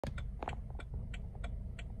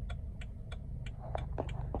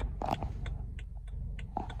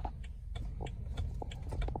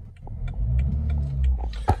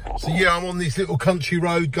So yeah, I'm on this little country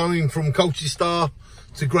road going from Colchester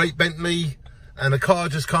to Great Bentley, and a car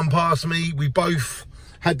just come past me. We both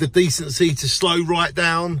had the decency to slow right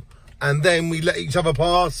down, and then we let each other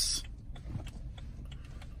pass.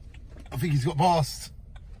 I think he's got past.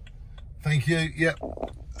 Thank you. Yep,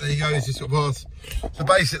 there you go, he's just got past. So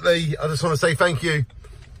basically, I just want to say thank you.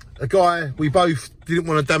 A guy, we both didn't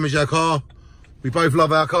want to damage our car. We both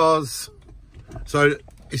love our cars. So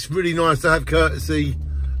it's really nice to have courtesy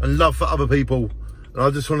and love for other people. And I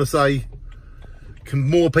just want to say, can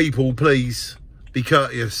more people please be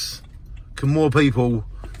courteous? Can more people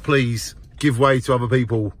please give way to other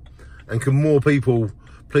people? And can more people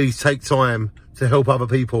please take time to help other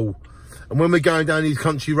people? And when we're going down these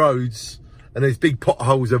country roads and there's big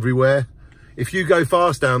potholes everywhere, if you go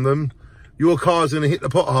fast down them, your car's going to hit the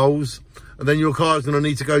potholes, and then your car's going to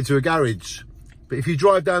need to go to a garage. But if you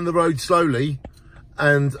drive down the road slowly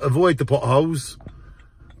and avoid the potholes,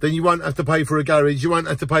 then you won't have to pay for a garage, you won't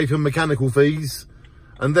have to pay for mechanical fees,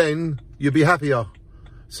 and then you'll be happier.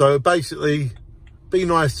 So basically, be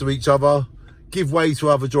nice to each other, give way to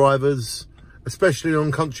other drivers, especially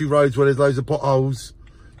on country roads where there's loads of potholes.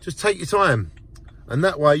 Just take your time, and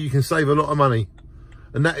that way you can save a lot of money.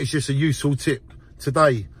 And that is just a useful tip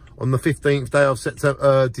today on the 15th day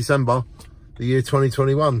of December, the year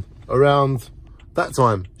 2021, around that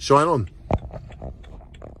time. Shine on.